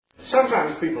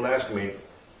Sometimes people ask me,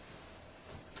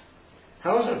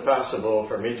 how is it possible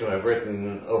for me to have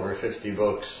written over 50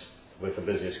 books with a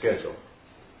busy schedule?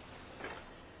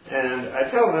 And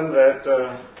I tell them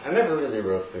that I never really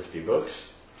wrote 50 books.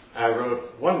 I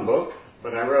wrote one book,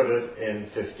 but I wrote it in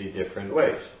 50 different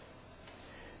ways.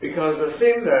 Because the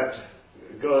theme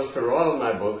that goes through all of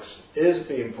my books is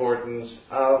the importance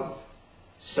of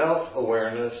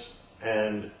self-awareness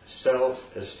and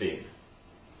self-esteem.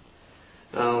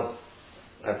 Now,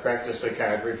 I practiced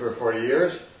psychiatry for 40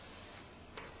 years,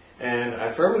 and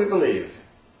I firmly believe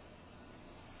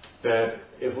that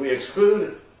if we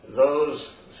exclude those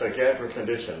psychiatric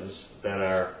conditions that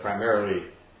are primarily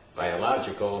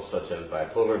biological, such as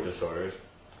bipolar disorders,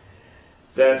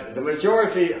 that the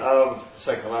majority of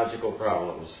psychological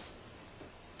problems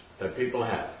that people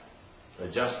have,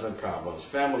 adjustment problems,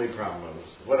 family problems,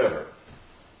 whatever,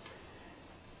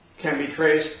 can be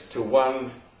traced to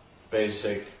one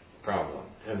basic problem,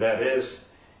 and that is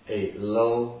a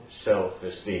low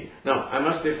self-esteem. Now, I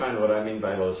must define what I mean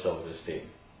by low self-esteem.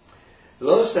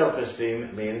 Low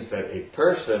self-esteem means that a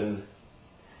person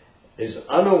is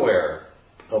unaware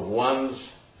of one's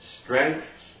strengths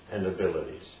and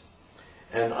abilities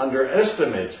and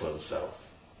underestimates oneself.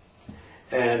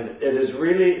 And it is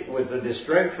really with the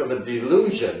strength of a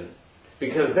delusion,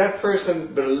 because that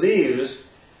person believes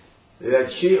that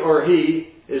she or he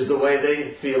is the way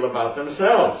they feel about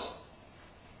themselves.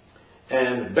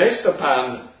 And based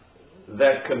upon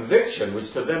that conviction,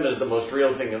 which to them is the most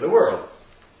real thing in the world,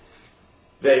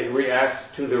 they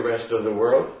react to the rest of the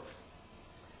world.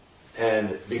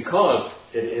 And because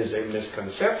it is a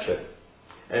misconception,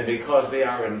 and because they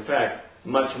are in fact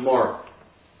much more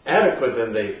adequate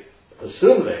than they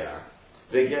assume they are,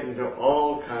 they get into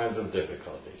all kinds of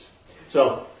difficulties.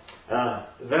 So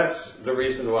that's the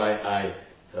reason why I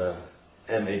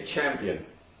am a champion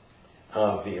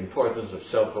of the importance of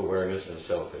self-awareness and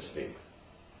self-esteem.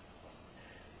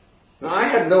 Now, I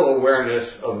had no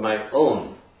awareness of my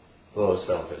own low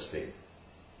self-esteem.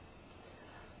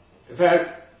 In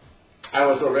fact, I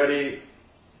was already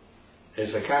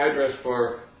a psychiatrist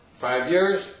for 5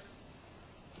 years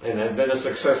and had been a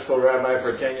successful rabbi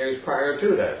for 10 years prior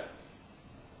to that.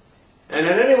 And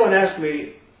had anyone asked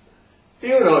me, do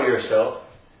you know yourself?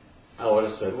 I would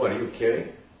have said, what, are you kidding?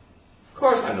 Of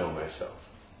course I know myself.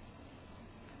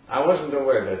 I wasn't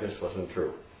aware that this wasn't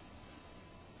true.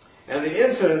 And the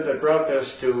incident that brought this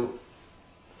to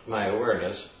my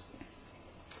awareness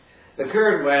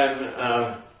occurred when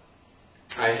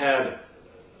I had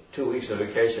 2 weeks of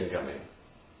vacation coming.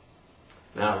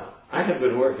 Now, I had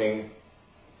been working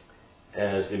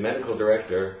as the medical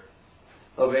director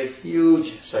of a huge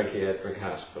psychiatric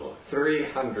hospital,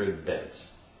 300 beds.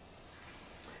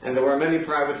 And there were many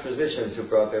private physicians who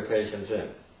brought their patients in.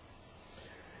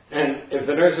 And if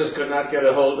the nurses could not get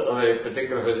a hold of a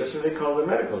particular physician, they called the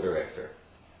medical director.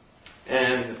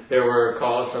 And there were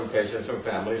calls from patients, from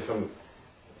families, from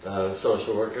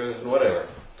social workers, and whatever.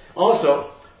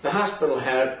 Also, the hospital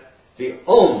had the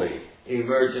only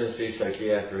emergency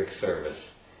psychiatric service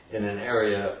in an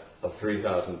area of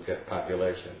 3,000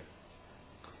 population.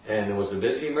 And it was a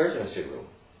busy emergency room.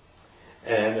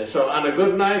 And so on a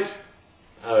good night,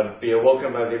 I would be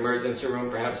awoken by the emergency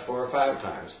room perhaps 4 or 5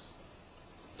 times.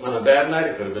 On a bad night,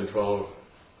 it could have been 12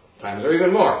 times or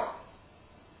even more.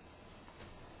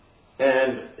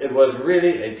 And it was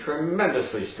really a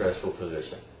tremendously stressful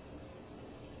position.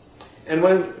 And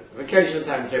when vacation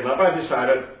time came up, I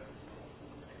decided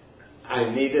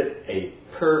I needed a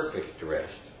perfect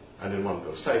rest. I didn't want to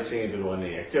go sightseeing, didn't want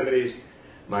any activities.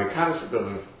 My concept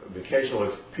of vacation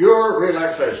was pure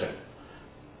relaxation.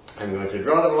 I'm going to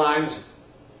draw the blinds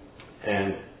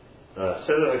and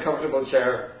sit in a comfortable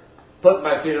chair, put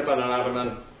my feet up on an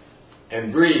ottoman,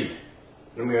 and breathe.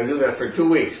 And we're going to do that for 2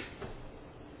 weeks.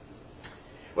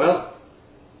 Well,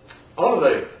 all of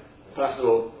the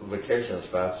possible vacation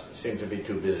spots seemed to be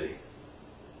too busy.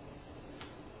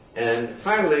 And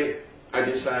finally, I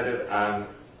decided on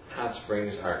Hot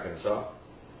Springs, Arkansas,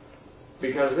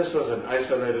 because this was an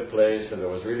isolated place and there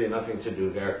was really nothing to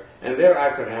do there. And there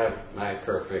I could have my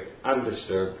perfect,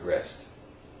 undisturbed rest.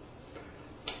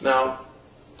 Now,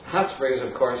 Hot Springs,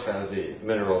 of course, has the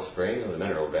mineral springs and the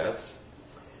mineral baths.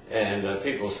 And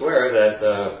people swear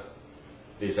that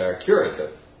these are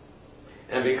curative.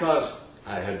 And because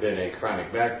I had been a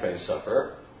chronic back pain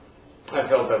sufferer, I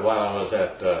felt that while I was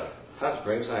at Hot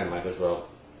Springs, I might as well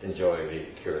enjoy the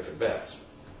curative baths.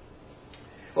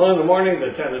 Well, in the morning, the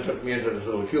attendant took me into this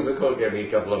little cubicle, gave me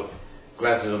a couple of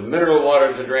glasses of mineral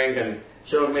water to drink, and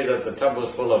showed me that the tub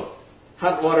was full of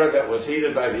hot water that was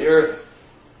heated by the earth.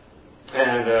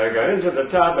 And I got into the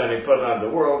tub, and he put on the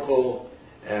whirlpool,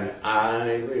 and I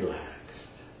relaxed.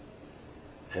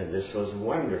 And this was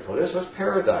wonderful. This was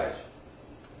paradise.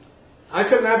 I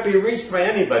could not be reached by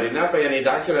anybody, not by any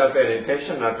doctor, not by any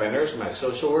patient, not by a nurse, my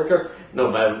social worker,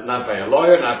 not by a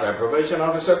lawyer, not by a probation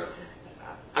officer.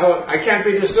 I can't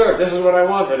be disturbed. This is what I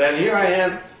wanted. And here I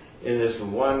am in this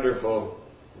wonderful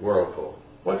whirlpool.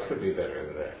 What could be better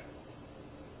than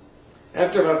that?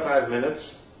 After about 5 minutes,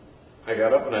 I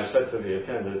got up and I said to the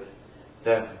attendant,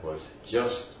 that was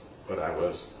just what I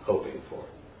was hoping for.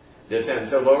 The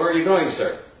attendant said, well, where are you going,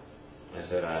 sir? I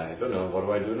said, I don't know. What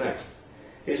do I do next?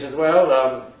 He says,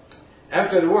 well,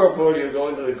 after the whirlpool, you go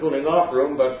into the cooling off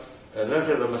room, and then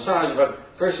to the massage, but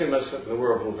first you must sit in the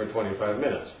whirlpool for 25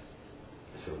 minutes.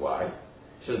 I said, why?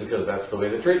 He says, because that's the way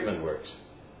the treatment works.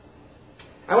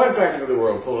 I went back into the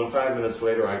whirlpool, and 5 minutes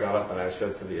later I got up and I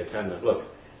said to the attendant, look,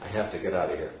 I have to get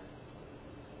out of here.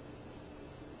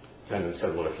 The attendant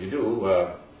said, well, if you do,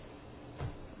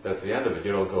 that's the end of it.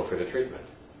 You don't go for the treatment.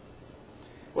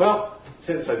 Well,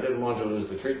 since I didn't want to lose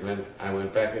the treatment, I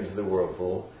went back into the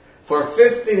whirlpool for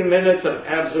 15 minutes of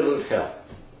absolute hell.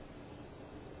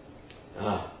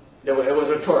 It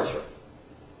was a torture.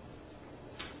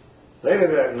 Later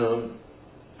that noon,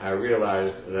 I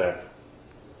realized that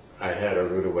I had a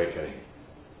rude awakening.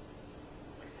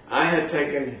 I had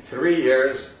taken 3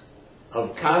 years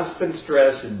of constant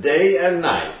stress day and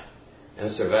night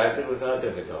and survived it without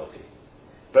difficulty.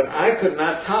 But I could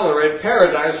not tolerate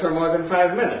paradise for more than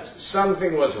 5 minutes.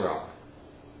 Something was wrong.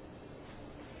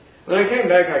 When I came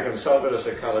back, I consulted a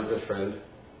psychologist friend,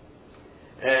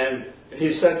 and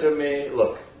he said to me,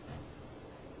 look,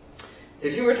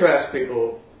 if you were to ask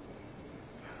people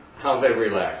how they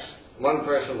relax, one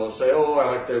person will say, oh,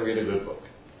 I like to read a good book.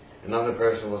 Another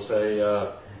person will say,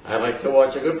 I like to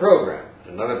watch a good program.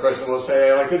 Another person will say,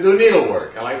 I like to do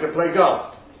needlework. I like to play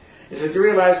golf. He said, you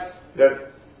realize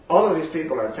that all of these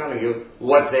people are telling you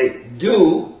what they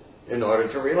do in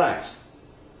order to relax.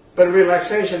 But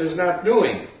relaxation is not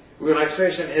doing.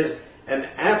 Relaxation is an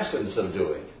absence of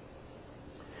doing.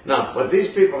 Now, what these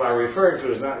people are referring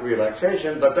to is not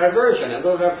relaxation, but diversion. And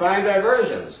those are fine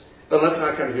diversions. But let's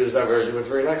not confuse diversion with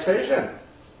relaxation.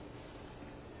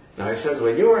 Now, he says,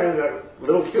 when you were in that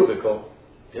little cubicle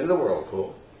in the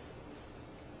whirlpool,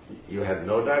 you had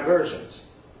no diversions.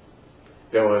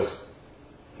 There was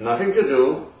nothing to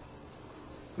do,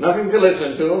 nothing to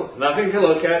listen to, nothing to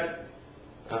look at,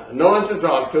 no one to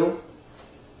talk to.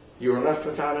 You were left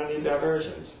without any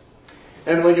diversions.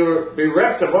 And when you were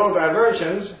bereft of all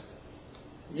diversions,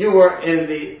 you were in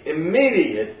the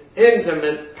immediate,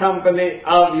 intimate company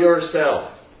of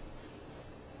yourself.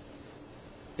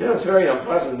 You know, it's very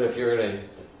unpleasant if you're in a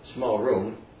small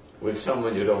room with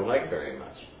someone you don't like very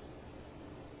much.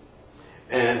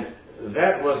 And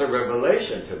that was a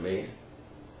revelation to me,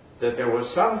 that there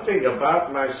was something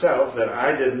about myself that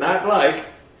I did not like,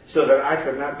 so that I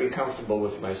could not be comfortable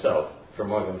with myself for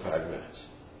more than 5 minutes.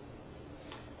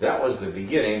 That was the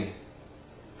beginning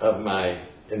of my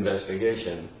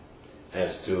investigation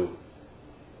as to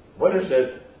what is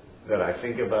it that I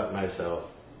think about myself?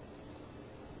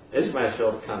 Is my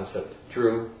self-concept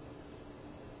true?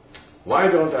 Why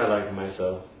don't I like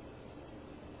myself?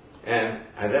 And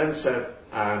I then set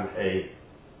on a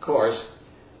course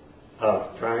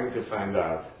of trying to find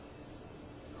out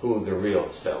who the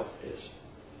real self is.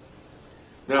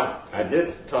 Now, I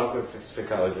did talk with the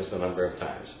psychologist a number of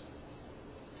times.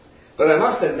 But I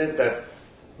must admit that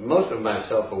most of my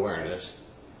self-awareness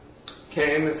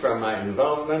came from my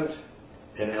involvement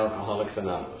in Alcoholics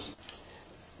Anonymous.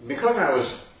 Because I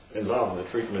was involved in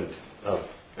the treatment of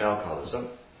alcoholism,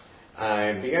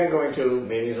 I began going to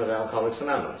meetings of Alcoholics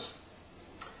Anonymous.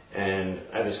 And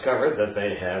I discovered that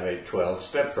they have a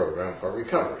 12-step program for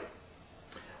recovery.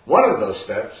 One of those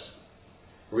steps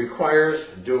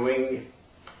requires doing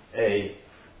a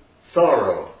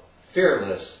thorough,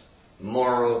 fearless,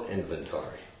 moral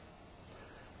inventory.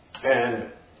 And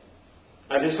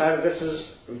I decided this is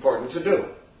important to do.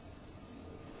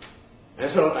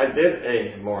 And so I did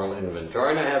a moral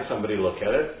inventory, and I had somebody look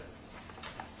at it.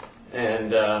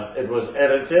 And it was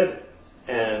edited,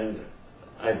 and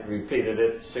I repeated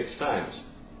it 6 times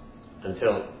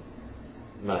until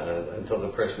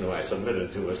the person who I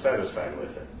submitted to was satisfied with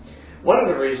it. One of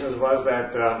the reasons was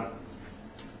that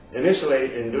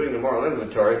initially, in doing the moral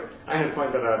inventory, I had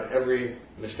pointed out every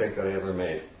mistake that I ever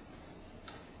made.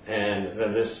 And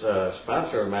then this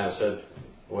sponsor of mine said,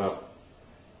 well,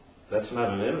 that's not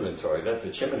an inventory, that's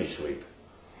a chimney sweep.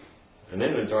 An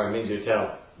inventory means you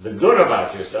tell the good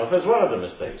about yourself as well as the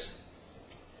mistakes.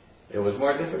 It was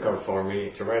more difficult for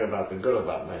me to write about the good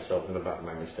about myself than about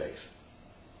my mistakes.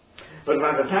 But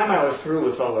by the time I was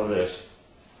through with all of this,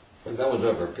 and that was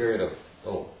over a period of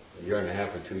a year and a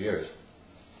half or 2 years,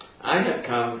 I had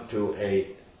come to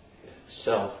a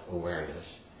self-awareness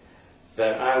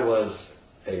that I was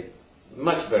a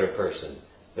much better person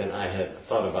than I had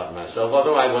thought about myself,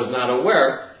 although I was not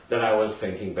aware that I was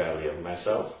thinking badly of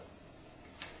myself.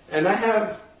 And I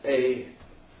have a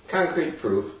concrete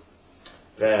proof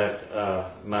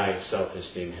that my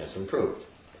self-esteem has improved,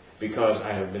 because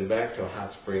I have been back to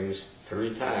hot springs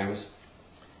 3 times,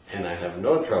 and I have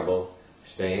no trouble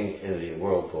staying in the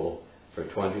whirlpool for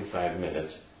 25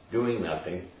 minutes doing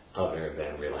nothing other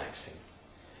than relaxing.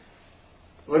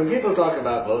 When people talk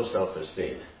about low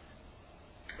self-esteem,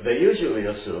 they usually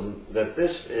assume that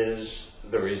this is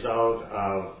the result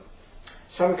of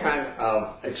some kind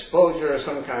of exposure,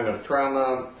 some kind of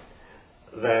trauma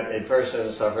that a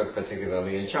person suffered,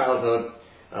 particularly in childhood.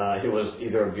 He was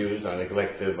either abused or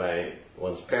neglected by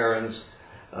one's parents,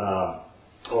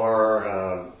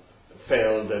 or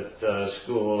failed at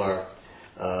school, or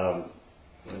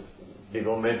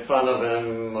people made fun of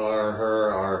him or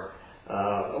her, or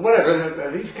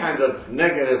whatever, these kinds of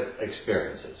negative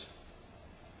experiences.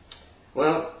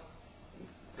 Well,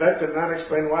 that did not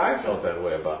explain why I felt that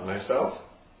way about myself.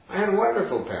 I had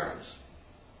wonderful parents.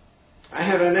 I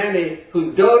had a nanny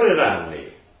who doted on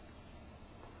me.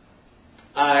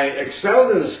 I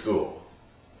excelled in school.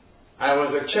 I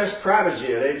was a chess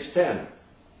prodigy at age 10.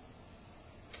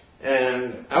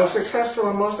 And I was successful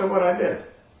in most of what I did.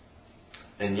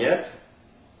 And yet,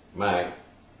 my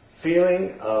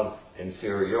feeling of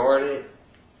inferiority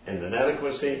and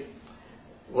inadequacy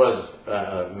was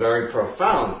very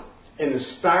profound, in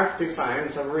stark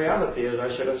defiance of reality as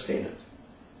I should have seen it.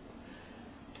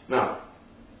 Now,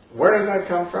 where does that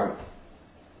come from?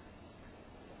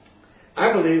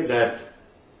 I believe that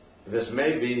this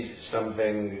may be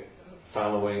something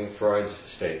following Freud's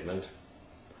statement.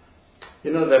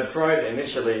 You know that Freud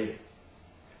initially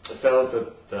felt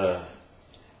that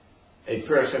a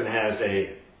person has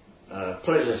a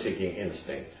pleasure-seeking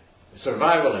instinct, a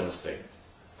survival instinct,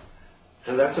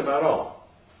 and that's about all.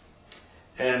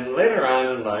 And later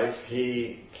on in life,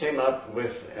 he came up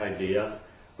with the idea,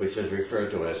 which is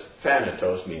referred to as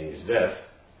thanatos, meaning death,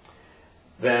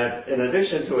 that in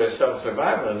addition to a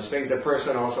self-survival instinct, the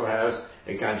person also has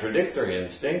a contradictory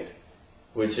instinct,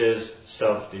 which is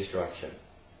self-destruction.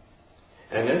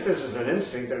 And if this is an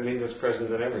instinct, that means it's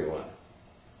present in everyone.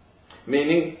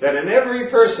 Meaning that in every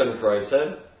person, Freud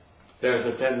said, there's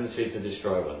a tendency to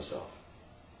destroy oneself.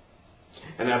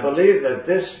 And I believe that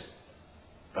this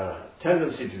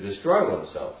tendency to destroy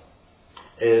oneself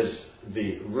is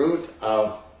the root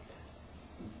of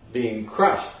being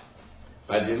crushed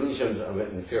by delusions of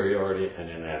inferiority and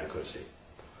inadequacy.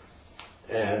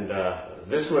 And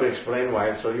this would explain why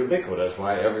it's so ubiquitous,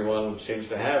 why everyone seems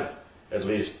to have at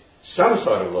least some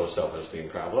sort of low self-esteem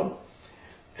problem,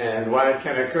 and why it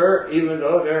can occur even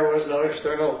though there was no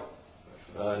external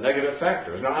negative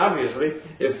factors. Now, obviously,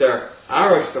 if there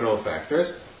are external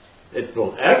factors, it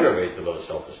will aggravate the low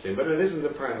self-esteem, but it isn't the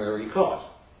primary cause.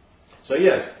 So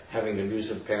yes, having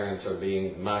abusive parents or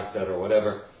being mocked at or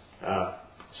whatever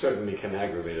certainly can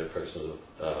aggravate a person's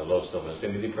low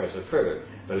self-esteem and depress it further,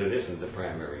 but it isn't the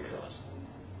primary cause.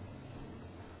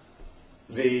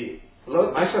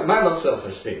 My low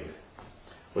self-esteem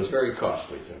was very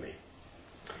costly to me.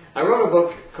 I wrote a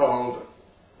book called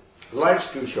Life's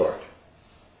Too Short,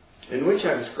 in which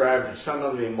I described some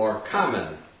of the more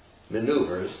common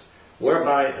maneuvers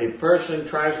whereby a person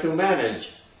tries to manage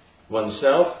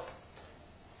oneself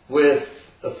with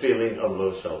a feeling of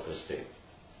low self-esteem.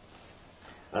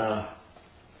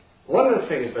 One of the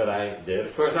things that I did,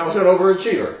 of course, I was an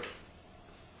overachiever.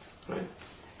 Right?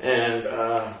 And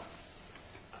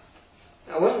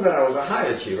it wasn't that I was a high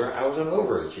achiever, I was an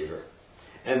overachiever.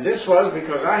 And this was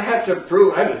because I had to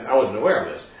prove, I wasn't aware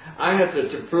of this, I had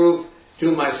to prove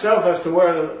to myself as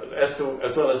well as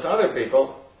to other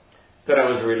people that I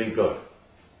was really good.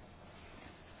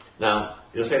 Now,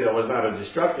 you'll say that was not a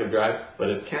destructive drive, but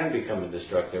it can become a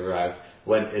destructive drive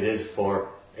when it is for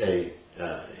a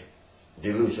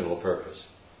delusional purpose.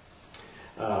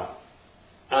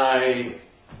 I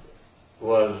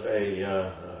was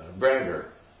a bragger.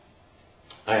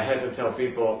 I had to tell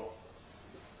people,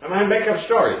 and I make up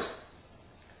stories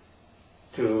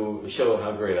to show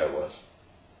how great I was.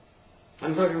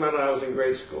 I'm talking about when I was in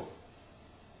grade school.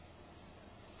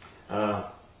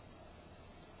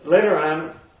 Later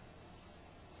on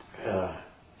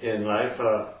in life,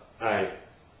 I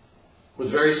was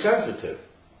very sensitive.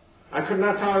 I could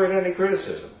not tolerate any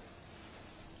criticism.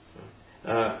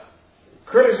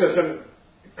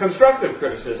 Constructive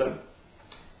criticism,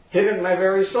 hit at my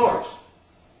very source.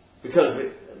 Because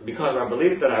I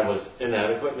believed that I was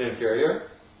inadequate and inferior,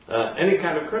 any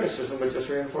kind of criticism would just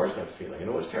reinforce that feeling, and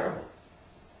it was terrible.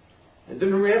 I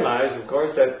didn't realize, of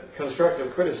course, that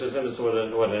constructive criticism is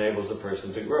what enables a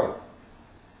person to grow.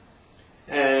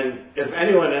 And if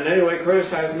anyone in any way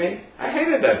criticized me, I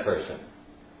hated that person.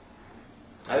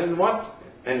 I didn't want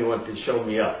anyone to show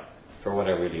me up for what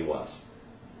I really was.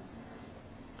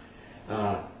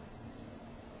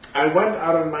 I went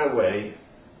out of my way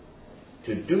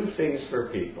to do things for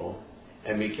people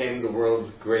and became the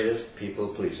world's greatest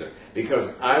people pleaser,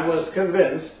 because I was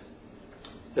convinced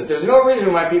that there's no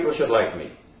reason why people should like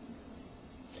me.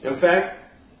 In fact,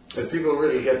 if people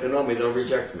really get to know me, they'll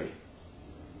reject me.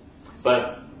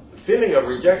 But the feeling of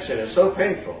rejection is so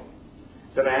painful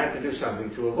that I had to do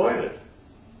something to avoid it.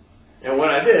 And what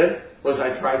I did was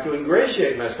I tried to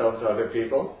ingratiate myself to other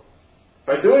people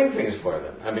by doing things for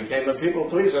them. I became a people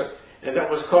pleaser, and that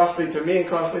was costly to me and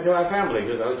costly to my family,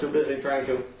 because I was too busy trying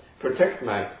to protect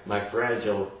my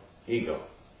fragile ego.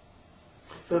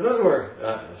 So those were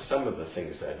some of the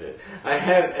things I did. I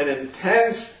had an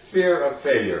intense fear of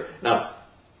failure. Now,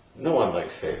 no one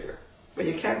likes failure, but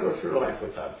you can't go through life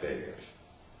without failures.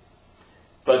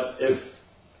 But if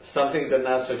something did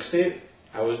not succeed,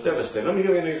 I was devastated. Let me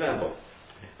give you an example.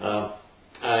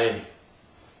 I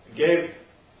gave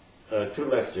 2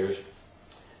 lectures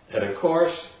at a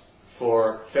course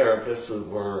for therapists who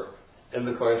were in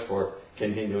the course for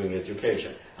continuing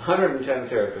education. 110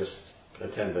 therapists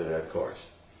attended that course.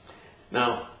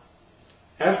 Now,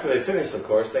 after they finished the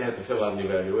course, they had to fill out an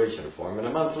evaluation form, and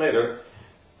a month later,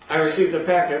 I received a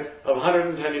packet of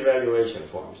 110 evaluation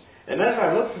forms. And as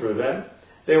I looked through them,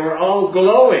 they were all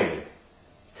glowing,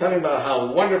 telling about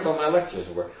how wonderful my lectures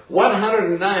were.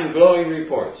 109 glowing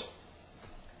reports.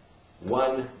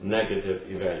 1 negative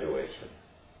evaluation.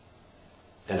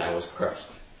 And I was crushed.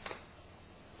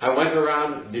 I went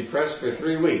around depressed for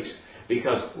 3 weeks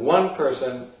because one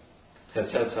person had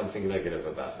said something negative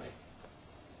about me.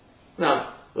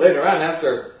 Now, later on,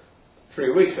 after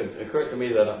 3 weeks, it occurred to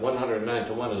me that 109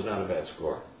 to 1 is not a bad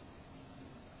score.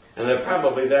 And that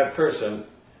probably that person,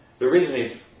 the reason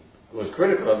he was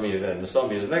critical of me then and saw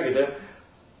me as negative,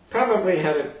 probably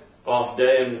had an off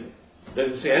day and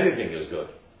didn't see anything as good.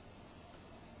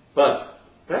 But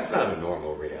that's not a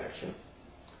normal reaction.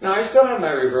 Now, I still have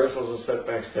my reversals and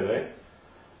setbacks today,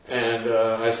 and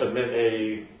I submit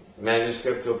a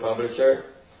manuscript to a publisher,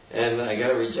 and I get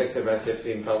it rejected by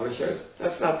 15 publishers.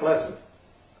 That's not pleasant,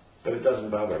 but it doesn't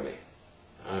bother me.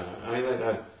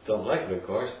 I don't like it, of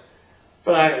course,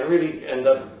 but I really end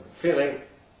up feeling,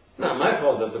 not my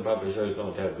fault that the publishers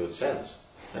don't have good sense.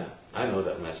 I know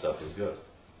that my stuff is good.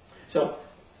 So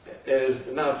it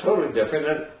is now totally different,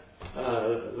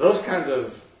 and those kinds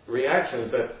of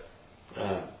reactions that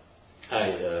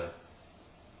I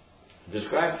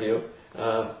described to you,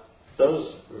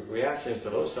 those reactions to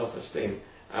low self-esteem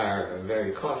are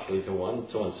very costly to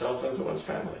oneself and to one's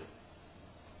family.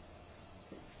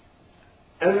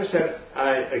 As I said, I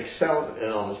excelled in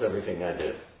almost everything I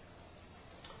did.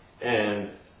 And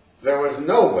there was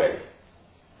no way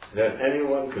that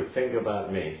anyone could think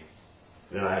about me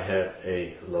that I had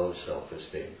a low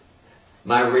self-esteem.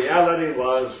 My reality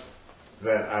was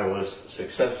that I was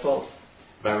successful.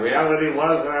 My reality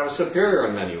was that I was superior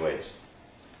in many ways.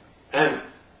 And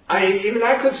even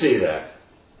I could see that.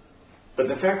 But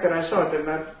the fact that I saw it did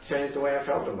not change the way I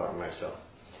felt about myself.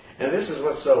 And this is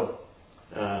what's so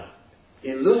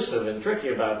elusive and tricky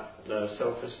about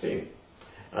self-esteem.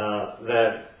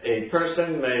 That a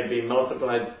person may be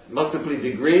multiply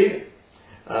degreed,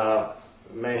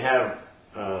 may have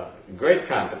great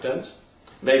competence,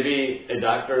 may be a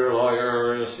doctor, a lawyer,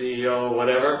 or a CEO,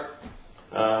 whatever,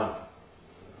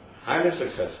 highly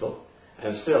successful,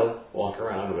 and still walk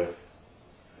around with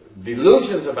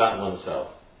delusions about oneself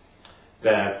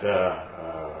that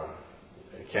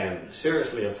can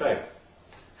seriously affect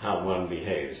how one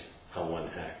behaves, how one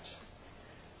acts.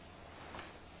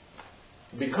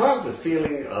 Because the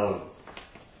feeling of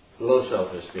low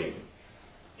self-esteem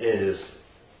is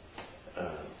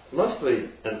mostly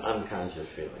an unconscious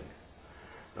feeling.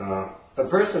 A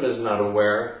person is not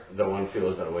aware that one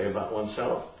feels that way about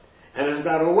oneself, and is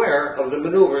not aware of the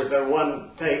maneuvers that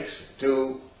one takes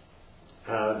to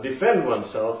defend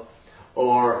oneself,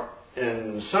 or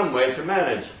in some way to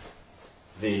manage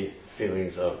the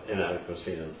feelings of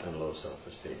inadequacy and low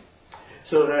self-esteem.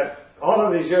 So that all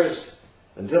of these years,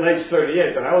 until age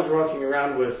 38, that I was walking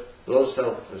around with low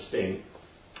self-esteem,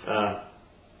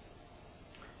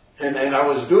 and I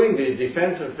was doing these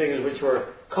defensive things which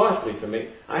were costly to me,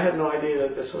 I had no idea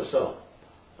that this was so.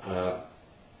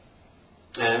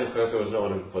 And of course there was no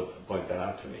one who could point that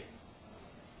out to me.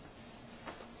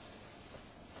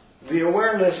 The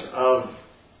awareness of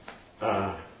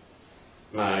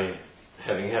my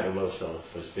having had a low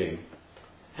self-esteem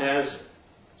has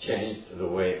changed the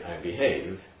way I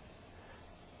behave,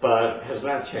 but has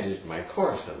not changed my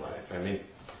course in life. I mean,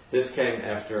 this came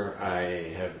after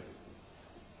I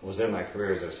was in my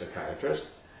career as a psychiatrist,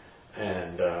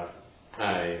 and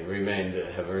I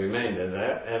have remained in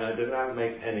that, and I did not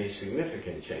make any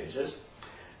significant changes,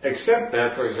 except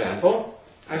that, for example,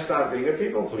 I stopped being a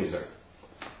people pleaser.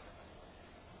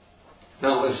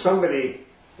 Now, if somebody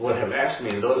would have asked me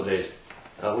in those days,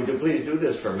 would you please do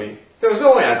this for me? There was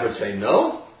no way I could say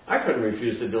no. I couldn't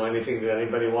refuse to do anything that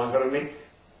anybody wanted of me.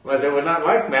 But they would not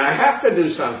like me. I have to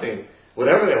do something,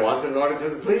 whatever they want, in order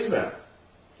to please them.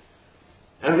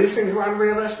 And these things were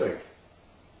unrealistic.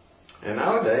 And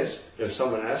nowadays, if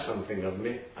someone asks something of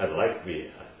me, I'd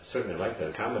certainly like to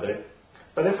accommodate.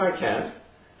 But if I can't,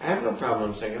 I have no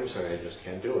problem saying, I'm sorry, I just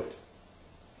can't do it.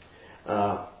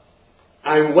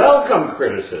 I welcome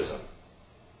criticism.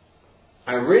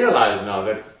 I realize now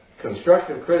that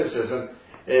constructive criticism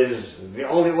is the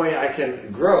only way I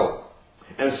can grow.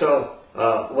 And so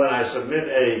when I submit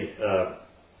a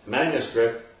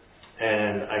manuscript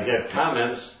and I get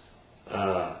comments,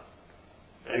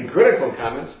 and critical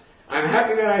comments, I'm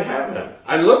happy that I have them.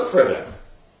 I look for them.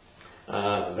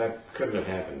 That couldn't have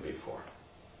happened before.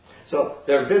 So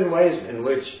there have been ways in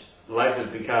which life has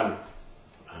become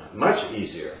much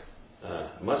easier,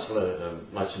 much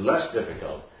less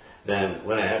difficult than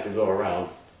when I had to go around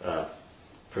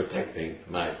protecting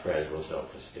my fragile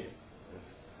self-esteem.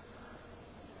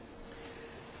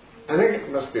 I think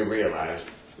it must be realized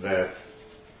that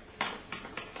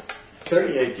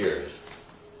 38 years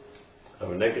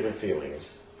of negative feelings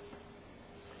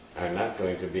are not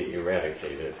going to be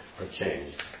eradicated or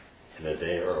changed in a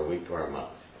day or a week or a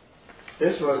month.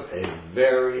 This was a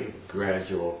very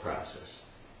gradual process,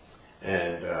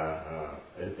 and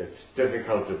it's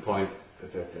difficult to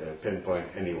pinpoint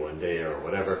any one day or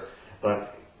whatever,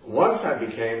 but once I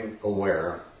became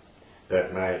aware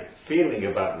that my feeling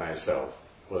about myself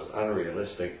was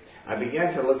unrealistic, I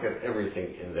began to look at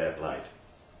everything in that light.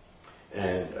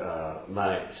 And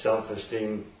my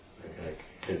self-esteem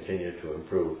continued to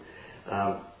improve.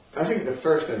 I think the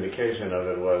first indication of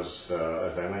it was,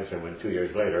 as I mentioned, when 2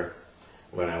 years later,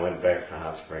 when I went back to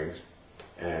Hot Springs,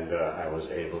 and I was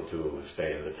able to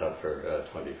stay in the tub for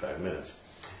 25 minutes.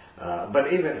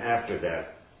 But even after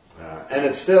that, and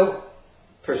it still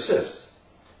persists,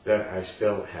 that I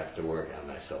still have to work on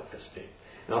my self-esteem.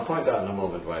 And I'll point out in a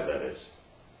moment why that is.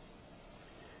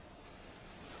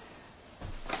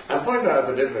 I'll point out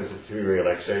the difference between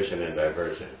relaxation and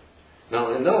diversion.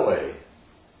 Now, in no way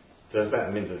does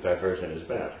that mean that diversion is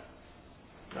bad.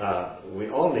 We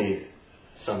all need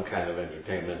some kind of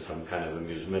entertainment, some kind of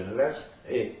amusement, and that's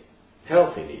a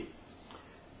healthy need.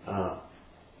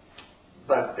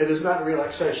 But it is not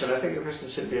relaxation. I think a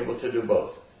person should be able to do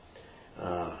both.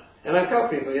 And I tell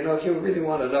people, if you really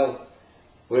want to know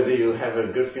whether you have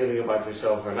a good feeling about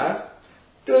yourself or not,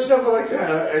 do a simple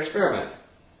experiment.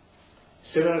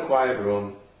 Sit in a quiet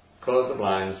room, close the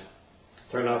blinds,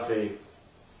 turn off the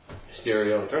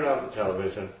stereo, turn off the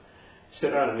television,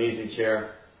 sit on an easy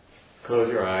chair, close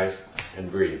your eyes,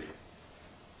 and breathe.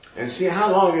 And see how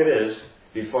long it is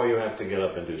before you have to get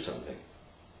up and do something.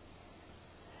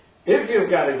 If you've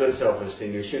got a good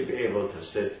self-esteem, you should be able to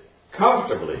sit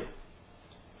comfortably,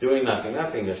 doing nothing,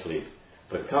 not being asleep,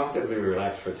 but comfortably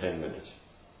relaxed for 10 minutes.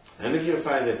 And if you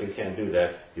find that you can't do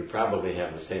that, you probably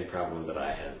have the same problem that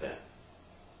I had then.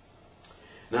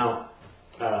 Now,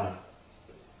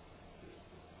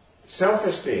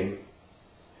 self-esteem,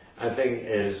 I think,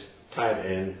 is tied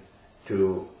in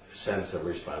to sense of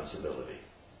responsibility.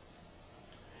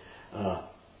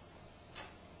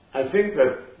 I think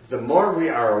that the more we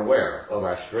are aware of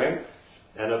our strengths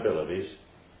and abilities,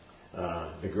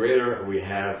 the greater we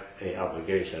have an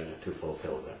obligation to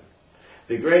fulfill them.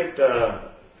 The great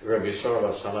Rabbi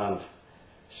Dr. Salant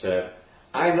said,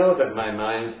 I know that my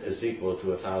mind is equal to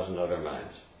 1,000 other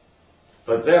minds,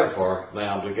 but therefore my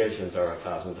obligations are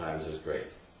 1,000 times as great.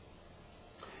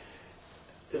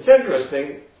 It's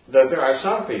interesting that there are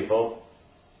some people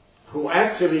who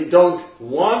actually don't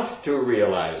want to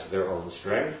realize their own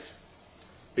strengths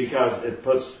because it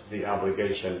puts the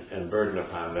obligation and burden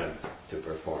upon them to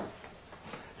perform.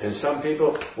 And some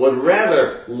people would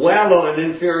rather wallow in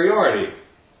inferiority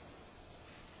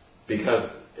because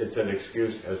it's an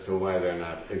excuse as to why they're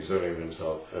not exerting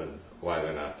themselves and why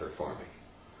they're not performing.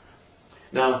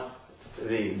 Now,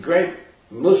 the great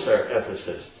Musar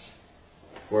ethicists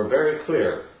were very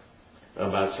clear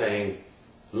about saying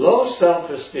low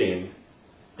self-esteem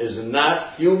is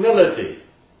not humility.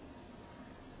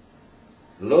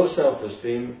 Low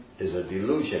self-esteem is a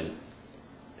delusion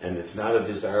and it's not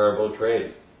a desirable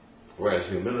trait, whereas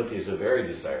humility is a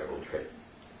very desirable trait.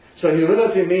 So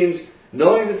humility means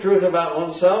knowing the truth about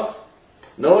oneself,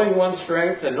 knowing one's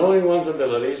strengths and knowing one's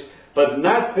abilities, but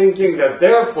not thinking that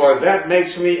therefore that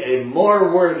makes me a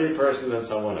more worthy person than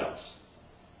someone else.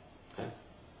 Okay?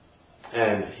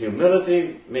 And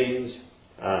humility means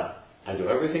I do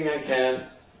everything I can,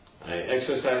 I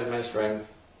exercise my strength,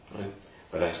 right?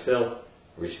 But I still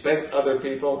respect other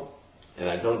people and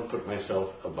I don't put myself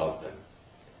above them.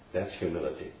 That's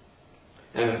humility.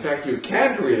 And in fact, you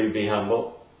can't really be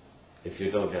humble if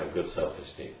you don't have good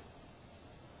self-esteem.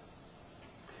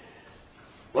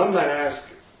 One might ask,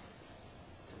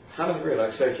 how does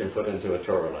relaxation fit into a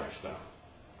Torah lifestyle?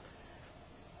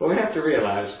 Well, we have to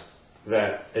realize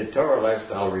that a Torah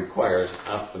lifestyle requires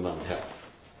optimum health.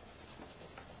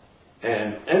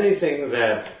 And anything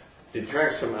that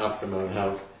detracts from optimum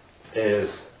health is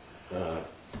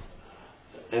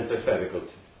antithetical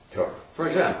to Torah. For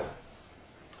example,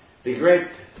 the great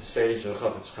sage of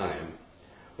Chafetz Chaim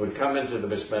would come into the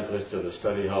Bismedlis to the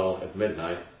study hall at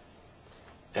midnight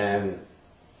and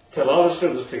tell all the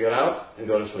students to get out and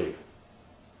go to sleep.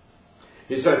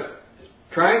 He said,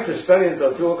 trying to study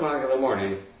until 2 o'clock in the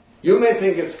morning, you may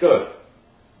think it's good,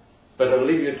 but it'll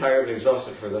leave you tired and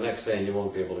exhausted for the next day and you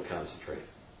won't be able to concentrate.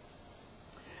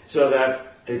 So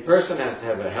that a person has to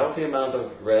have a healthy amount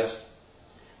of rest,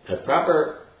 a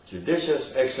proper judicious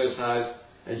exercise,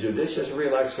 and judicious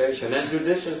relaxation, and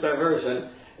judicious diversion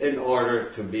in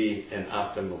order to be in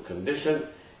optimal condition.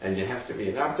 And you have to be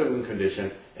in optimum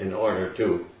condition in order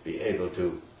to be able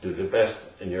to do the best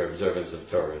in your observance of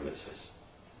Torah and mitzvahs.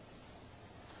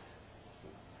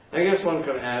 I guess one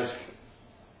could ask,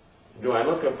 do I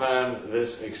look upon this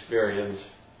experience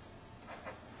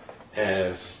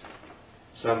as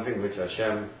something which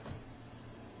Hashem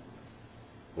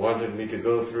wanted me to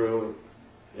go through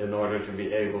in order to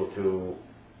be able to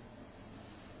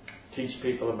teach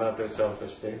people about their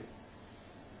self-esteem?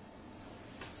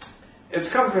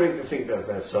 It's comforting to think that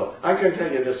that's so. I can tell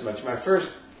you this much. My first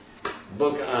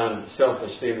book on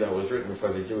self-esteem that was written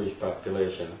for the Jewish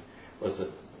population was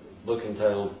a book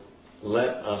entitled Let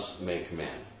Us Make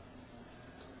Man,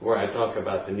 where I talk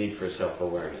about the need for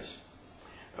self-awareness.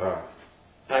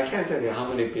 I can't tell you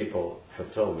how many people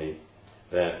have told me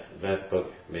that that book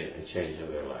made a change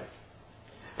in their life.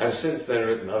 I've since then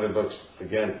written other books,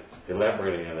 again,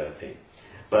 elaborating on that theme.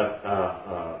 But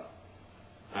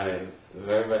I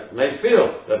very much may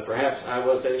feel that perhaps I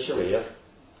was a shaliach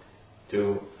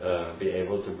to be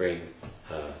able to bring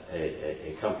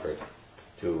a comfort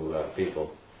to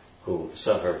people who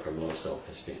suffer from low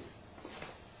self-esteem.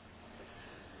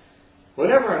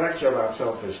 Whenever I lecture about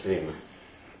self-esteem,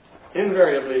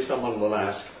 invariably someone will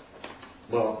ask,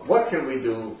 well, what can we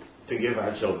do to give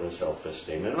our children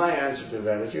self-esteem? And my answer to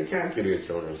that is you can't give your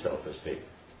children self-esteem.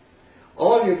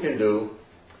 All you can do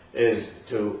is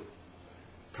to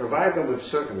provide them with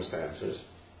circumstances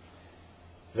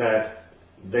that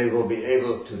they will be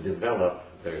able to develop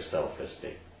their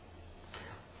self-esteem.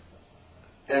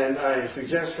 And I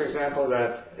suggest, for example,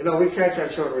 that, we catch our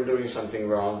children doing something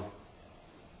wrong.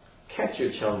 Catch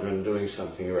your children doing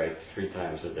something right 3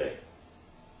 times a day.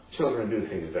 Children do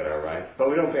things that are right, but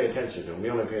we don't pay attention to them. We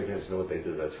only pay attention to what they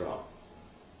do that's wrong.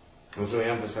 And so we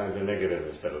emphasize the negative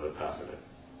instead of the positive.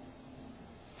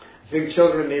 I think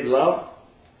children need love,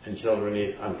 and children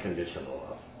need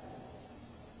unconditional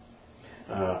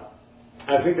love.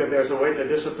 I think that there's a way to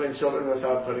discipline children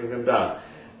without putting them down.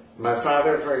 My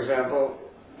father, for example,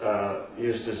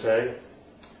 used to say,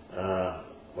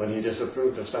 when he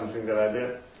disapproved of something that I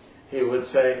did, he would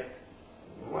say,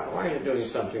 why are you doing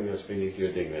something that's beneath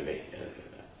your dignity?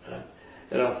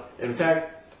 In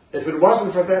fact, if it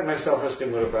wasn't for that, my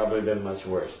self-esteem would have probably been much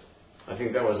worse. I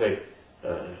think that was a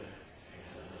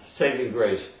saving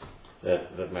grace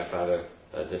that my father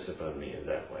disciplined me in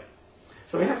that way.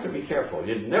 So we have to be careful.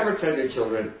 You never tell your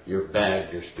children, you're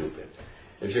bad, you're stupid.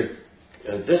 If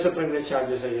you're disciplining the child,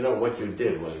 you say, what you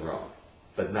did was wrong,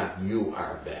 but not you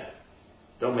are bad.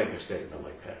 Don't make a statement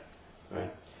like that,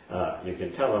 right? You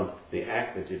can tell them the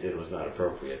act that you did was not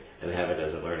appropriate and have it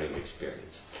as a learning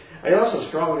experience. I also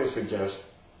strongly suggest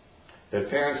that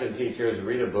parents and teachers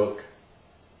read a book,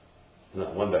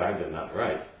 not one that I did not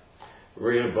write,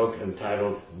 read a book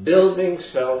entitled Building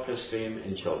Self-Esteem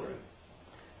in Children.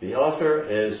 The author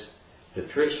is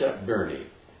Patricia Burney.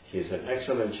 She's an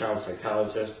excellent child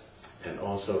psychologist and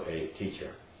also a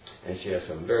teacher. And she has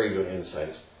some very good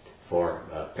insights for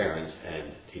parents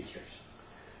and teachers.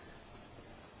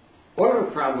 One of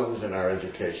the problems in our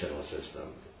educational system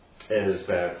is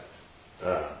that,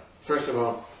 first of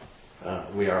all,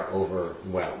 we are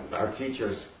overwhelmed. Our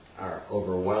teachers are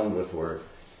overwhelmed with work,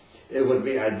 it would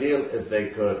be ideal if they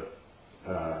could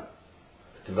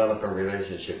develop a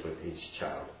relationship with each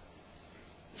child.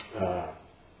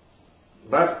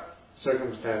 But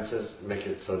circumstances make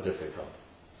it so difficult.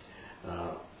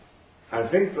 I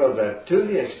think, though, that to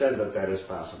the extent that that is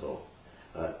possible,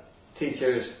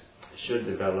 teachers should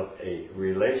develop a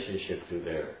relationship to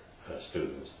their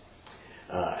students.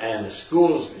 And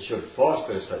schools should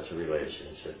foster such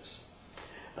relationships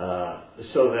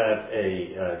so that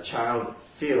a child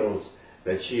feels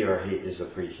that she or he is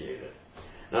appreciated.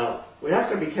 Now, we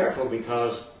have to be careful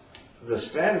because the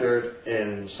standard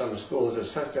in some schools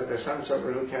is such that there's some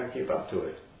children who can't keep up to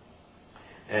it.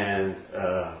 And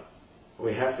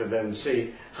we have to then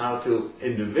see how to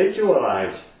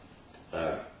individualize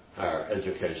our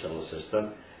educational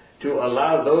system to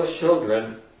allow those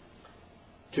children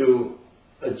to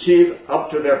achieve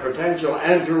up to their potential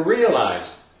and to realize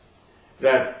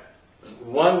that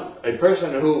a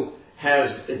person who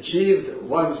has achieved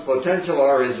one's potential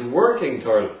or is working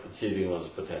toward achieving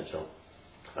one's potential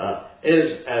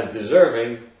is as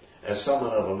deserving as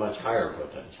someone of a much higher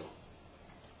potential.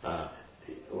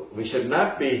 We should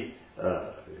not be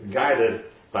guided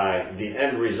by the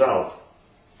end result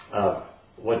of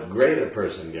what grade a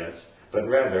person gets, but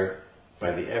rather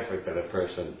by the effort that a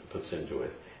person puts into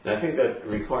it. And I think that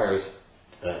requires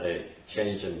a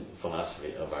change in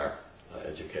philosophy of our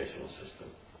educational system.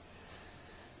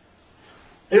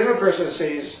 If a person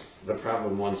sees the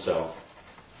problem oneself,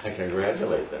 I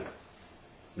congratulate them.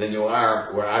 Then you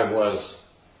are where I was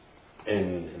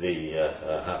in the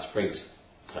Hot Springs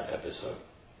episode.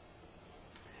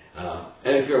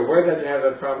 And if you're aware that you have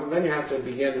a problem, then you have to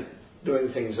begin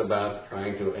doing things about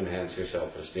trying to enhance your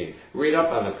self-esteem. Read up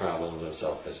on the problems of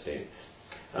self-esteem.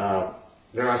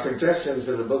 There are suggestions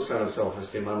in the books on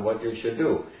self-esteem on what you should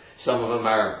do. Some of them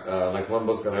are, like one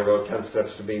book that I wrote, 10 Steps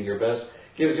to Being Your Best,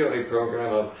 gives you a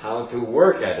program of how to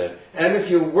work at it. And if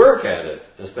you work at it,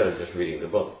 instead of just reading the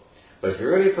book. But if you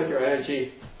really put your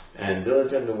energy and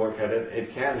diligence to work at it,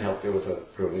 it can help you with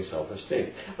improving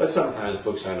self-esteem. But sometimes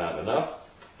books are not enough,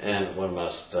 and one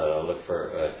must look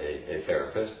for a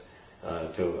therapist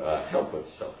to help with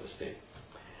self-esteem.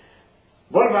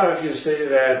 What about if you say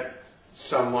that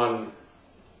someone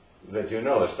that you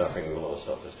know is suffering with low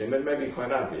self-esteem? It may be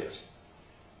quite obvious.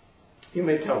 You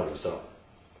may tell them so.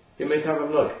 You may tell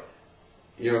them, look,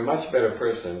 you're a much better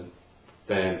person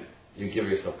than you give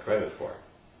yourself credit for.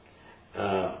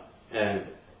 And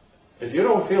if you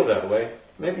don't feel that way,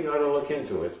 maybe you ought to look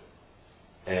into it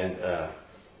and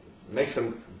make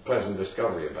some pleasant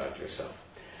discovery about yourself.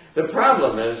 The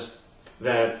problem is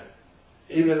that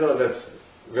even though that's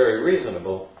very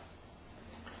reasonable,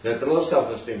 that the low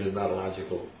self-esteem is not a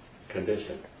logical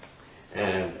condition.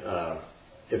 And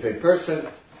if a person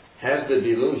has the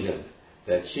delusion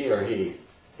that she or he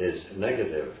is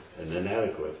negative and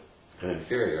inadequate and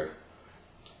inferior,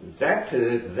 that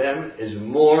to them is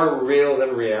more real than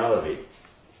reality.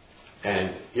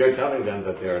 And you're telling them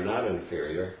that they are not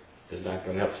inferior is not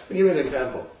going to help. I'll give you an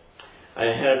example. I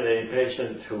had a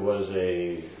patient who was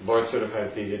a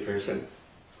board-certified pediatrician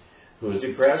who was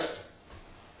depressed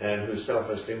and whose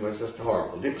self-esteem was just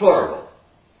horrible, deplorable.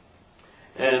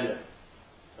 And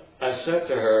I said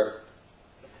to her,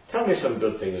 tell me some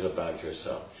good things about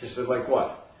yourself. She said, like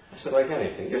what? I said, like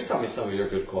anything. Just tell me some of your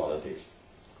good qualities.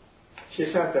 She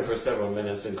sat there for several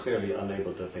minutes and clearly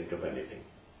unable to think of anything.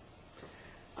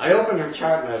 I opened her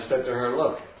chart and I said to her,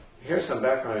 look, here's some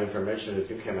background information that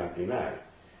you cannot deny.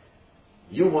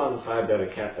 You won Phi Beta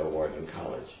Kappa Award in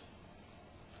college.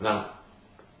 Now,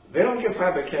 they don't give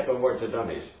Phi Beta Kappa Award to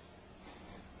dummies.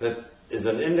 That is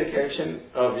an indication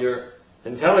of your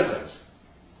intelligence.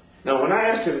 Now, when I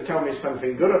asked you to tell me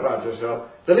something good about yourself,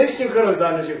 the least you could have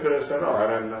done is you could have said, all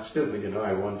right, I'm not stupid,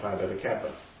 I won Phi Beta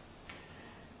Kappa.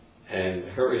 And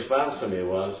her response to me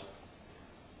was,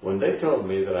 when they told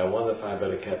me that I won the Phi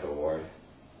Beta Kappa Award,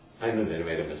 I knew they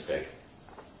made a mistake.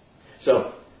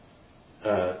 So,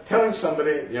 telling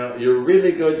somebody, you're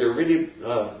really good, you're really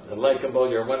likable,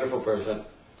 you're a wonderful person,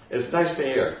 it's nice to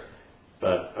hear.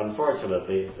 But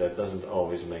unfortunately, that doesn't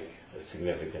always make a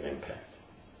significant impact.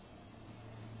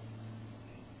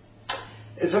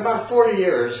 It's about 40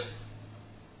 years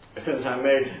since I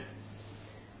made,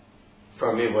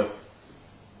 for me, what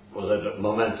was a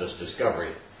momentous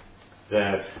discovery,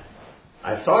 that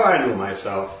I thought I knew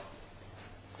myself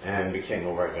and became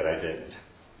aware that I didn't.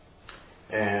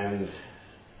 And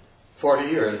 40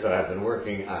 years that I've been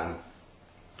working on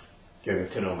getting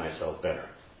to know myself better.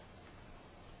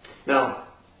 Now,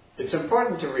 it's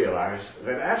important to realize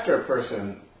that after a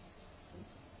person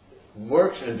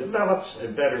works and develops a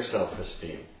better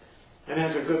self-esteem and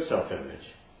has a good self-image,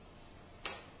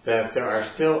 that there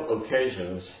are still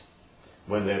occasions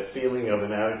when that feeling of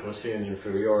inadequacy and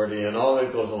inferiority and all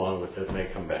that goes along with it may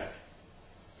come back.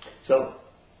 So,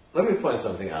 let me point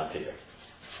something out to you.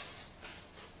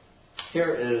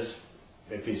 Here is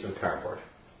a piece of cardboard.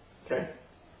 Okay?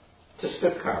 It's a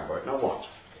stiff cardboard. Now watch.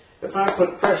 If I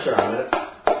put pressure on it,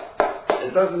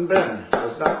 it doesn't bend. It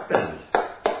does not bend.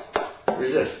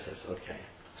 Resist this. Okay.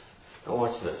 Now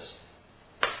watch this.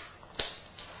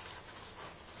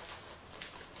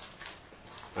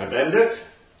 I bend it.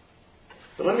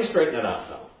 But let me straighten it out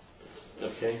now.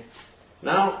 Okay?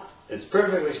 Now, it's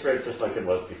perfectly straight just like it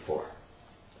was before.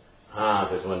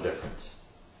 There's one difference.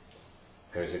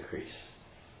 There's a crease.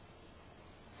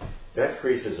 That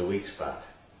crease is a weak spot.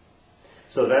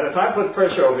 So that if I put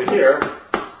pressure over here,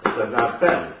 it does not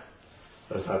bend.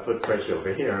 But if I put pressure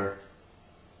over here,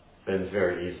 it bends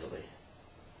very easily.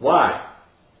 Why?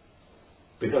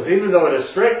 Because even though it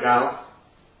is straight now,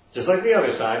 just like the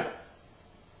other side,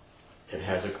 it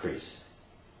has a crease.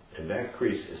 And that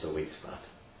crease is a weak spot.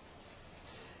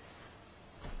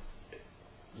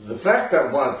 The fact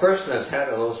that one person has had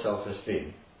a low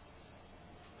self-esteem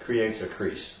creates a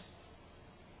crease.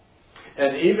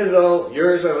 And even though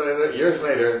years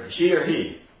later, she or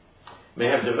he may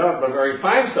have developed a very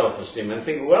fine self-esteem and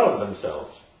think well of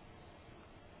themselves,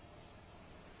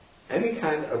 any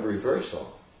kind of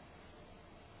reversal,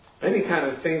 any kind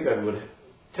of thing that would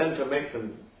tend to make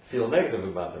them feel negative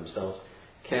about themselves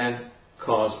can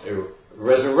cause a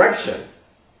resurrection,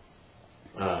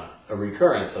 a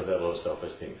recurrence of that low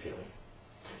self-esteem feeling.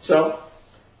 So,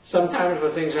 sometimes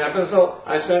when things happen, so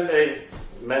I send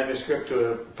a manuscript to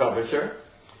a publisher,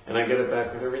 and I get it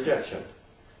back with a rejection.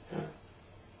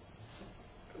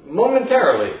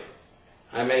 Momentarily,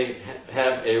 I may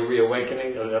have a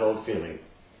reawakening of that old feeling.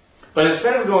 But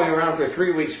instead of going around for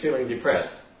 3 weeks feeling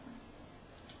depressed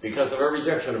because of a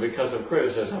rejection or because of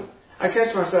criticism, I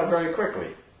catch myself very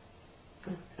quickly.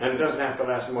 And it doesn't have to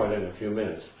last more than a few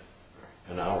minutes,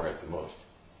 an hour at the most.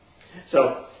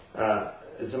 So,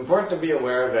 it's important to be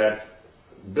aware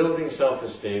that building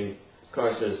self-esteem, of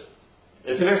course,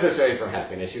 it's necessary for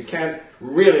happiness. You can't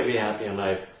really be happy in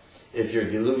life if you're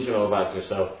delusional about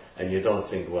yourself and you don't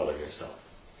think well of yourself.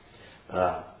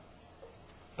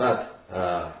 But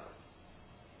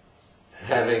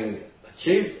having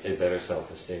achieved a better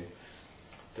self-esteem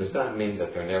does not mean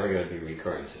that there are never going to be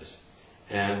recurrences.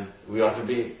 And we ought to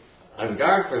be on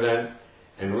guard for them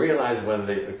and realize when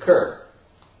they occur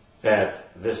that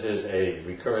this is a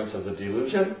recurrence of the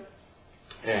delusion,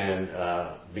 and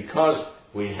because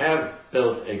we have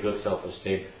built a good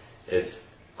self-esteem, it's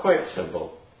quite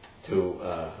simple to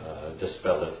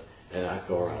dispel it and not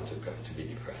go around to be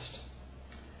depressed.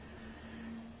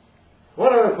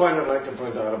 One other point I'd like to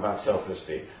point out about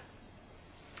self-esteem.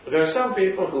 There are some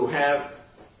people who have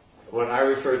what I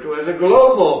refer to as a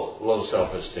global low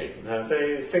self-esteem.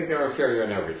 They think they're inferior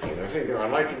in everything. They think they're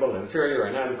unlikable, inferior,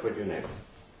 inadequate, you name it.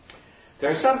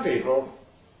 There are some people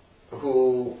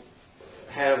who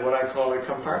have what I call a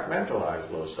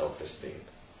compartmentalized low self-esteem.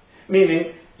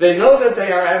 Meaning, they know that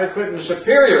they are adequate and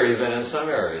superior even in some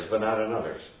areas, but not in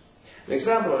others. An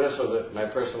example of this was my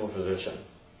personal physician.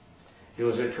 He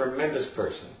was a tremendous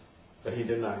person, but he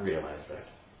did not realize that.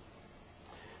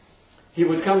 He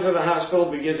would come to the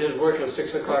hospital, begin his work at 6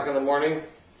 o'clock in the morning,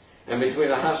 and between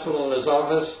the hospital and his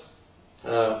office,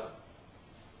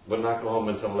 would not go home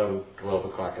until 11, 12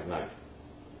 o'clock at night.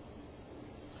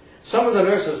 Some of the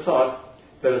nurses thought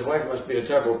that his wife must be a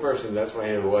terrible person, that's why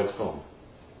he avoids home.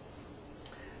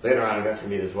 Later on, I got to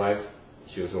meet his wife.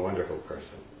 She was a wonderful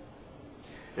person.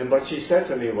 And what she said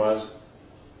to me was,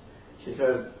 she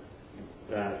said,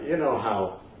 you know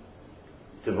how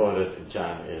devoted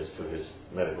John is to his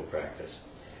medical practice.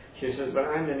 She says, but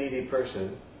I'm a needy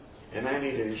person, and I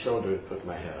needed a shoulder to put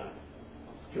my head on.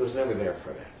 He was never there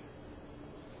for that.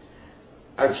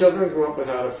 Our children grew up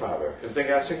without a father. If they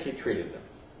got sick, he treated them.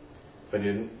 But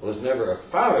he was never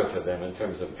a father to them in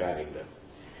terms of guiding them.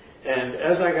 And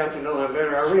as I got to know him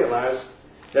better, I realized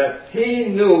that he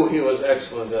knew he was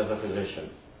excellent as a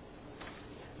physician.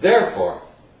 Therefore,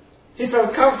 he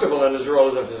felt comfortable in his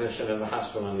role as a physician in the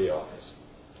hospital and the office.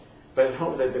 But at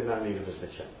home, they did not need a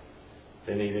physician.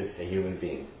 They needed a human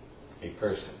being, a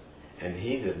person. And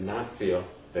he did not feel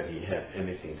that he had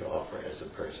anything to offer as a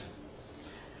person.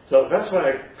 So that's what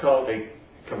I call a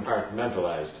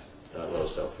compartmentalized low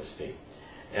self-esteem.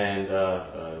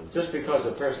 And just because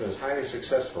a person is highly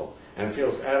successful and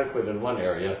feels adequate in one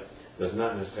area does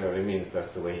not necessarily mean that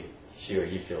that's the way she or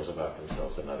he feels about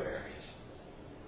themselves in other areas.